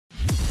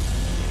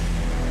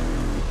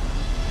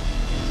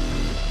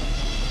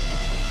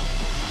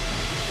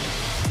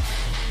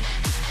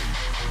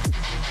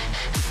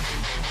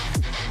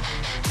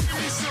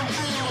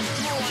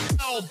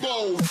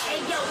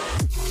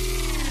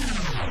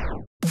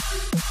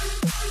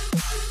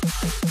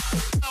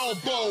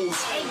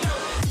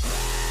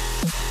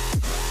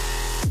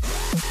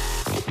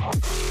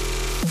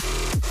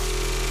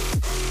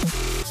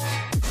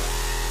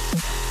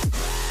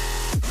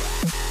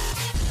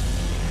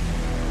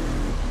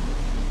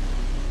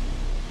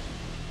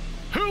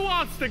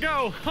wants to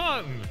go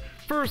hunting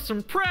for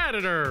some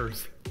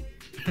predators?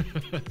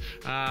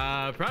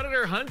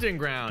 Predator Hunting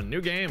Ground, new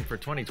game for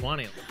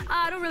 2020.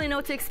 I don't really know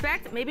what to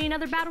expect. Maybe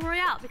another battle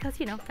royale because,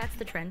 you know, that's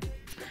the trend.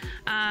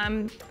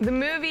 The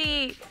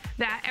movie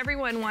that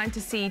everyone wanted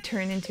to see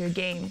turn into a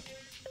game.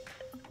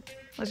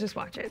 Let's just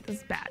watch it. This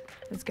is bad.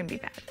 It's gonna be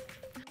bad.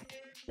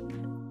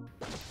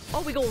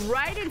 Oh, we go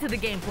right into the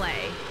gameplay.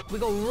 We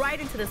go right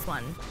into this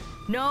one.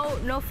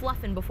 No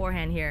fluffing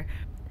beforehand here.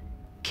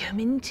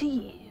 Coming to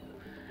you.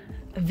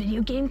 A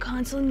video game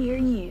console near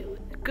you.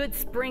 Good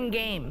spring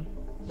game.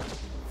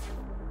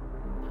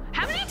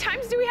 How many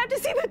times do we have to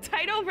see the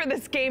title for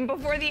this game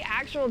before the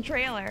actual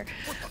trailer?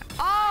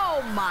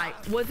 Oh my,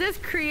 was this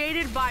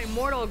created by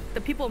the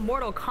people of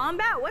Mortal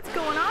Kombat? What's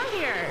going on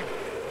here?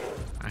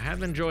 I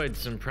have enjoyed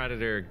some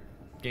Predator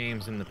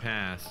games in the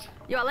past.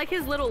 Yo, I like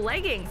his little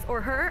leggings, or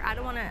her, I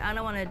don't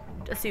wanna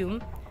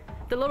assume.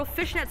 The little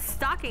fishnet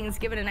stockings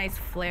give it a nice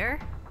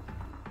flair.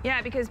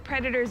 Yeah, because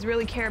predators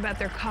really care about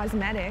their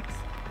cosmetics.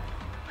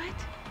 What?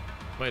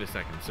 Wait a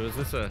second, so is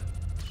this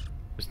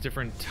there's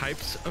different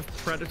types of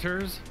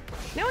predators?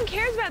 No one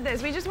cares about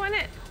this. We just want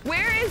it.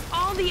 Where is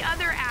all the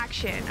other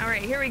action? All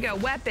right, here we go.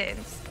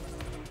 Weapons.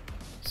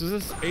 So is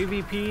this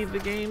AVP the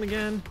game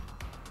again?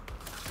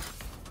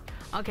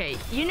 Okay,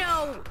 you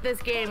know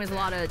this game is a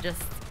lot of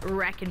just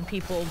wrecking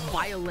people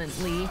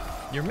violently.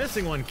 You're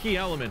missing one key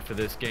element for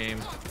this game.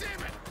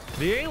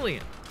 The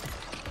alien.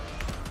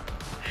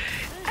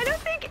 I don't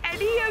think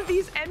any of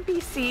these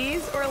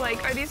NPCs, or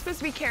like, are these supposed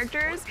to be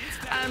characters?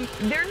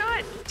 They're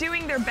not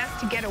doing their best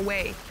to get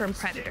away from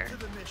Predator.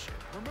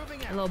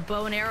 A little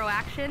bow and arrow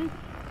action.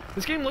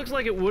 This game looks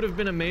like it would have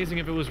been amazing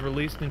if it was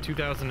released in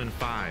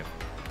 2005.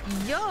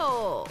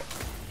 Yo,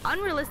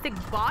 unrealistic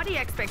body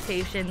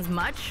expectations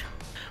much?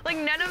 Like,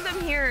 none of them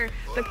hear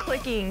the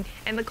clicking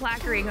and the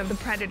clackering of the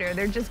Predator.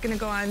 They're just gonna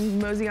go on,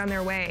 mosey on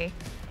their way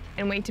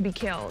and wait to be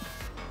killed.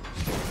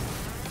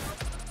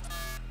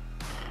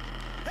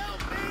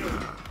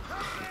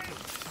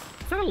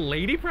 Is that a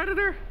lady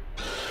Predator?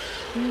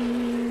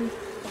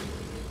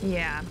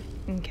 Yeah,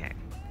 okay.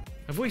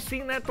 Have we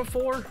seen that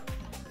before?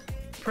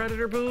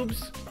 Predator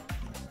boobs?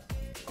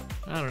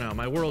 I don't know,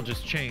 my world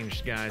just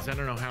changed, guys. I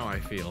don't know how I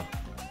feel.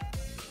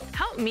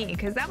 Help me,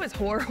 because that was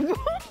horrible.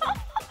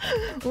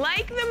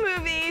 Like the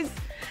movies,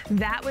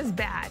 that was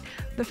bad.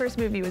 The first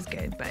movie was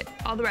good, but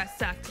all the rest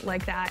sucked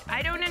like that.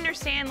 I don't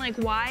understand, like,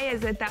 why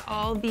is it that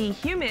all the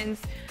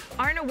humans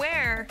aren't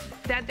aware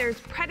that there's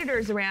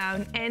predators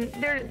around, and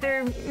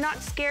they're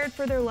not scared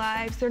for their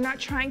lives. They're not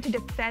trying to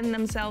defend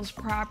themselves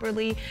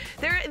properly.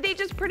 They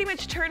just pretty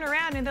much turn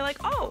around and they're like,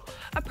 oh,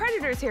 a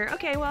predator's here.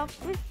 Okay, well,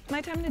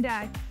 my time to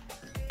die.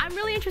 I'm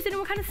really interested in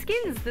what kind of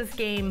skins this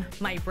game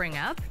might bring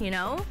up, you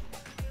know?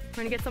 We're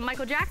gonna get some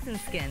Michael Jackson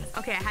skins.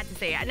 Okay, I had to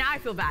say it. Now I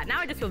feel bad.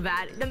 Now I just feel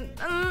bad.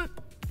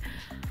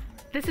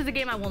 This is a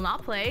game I will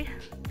not play,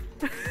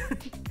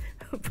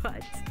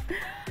 but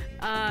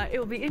it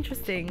will be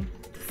interesting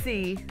to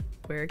see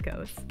where it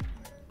goes.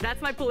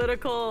 That's my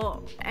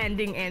political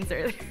ending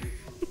answer.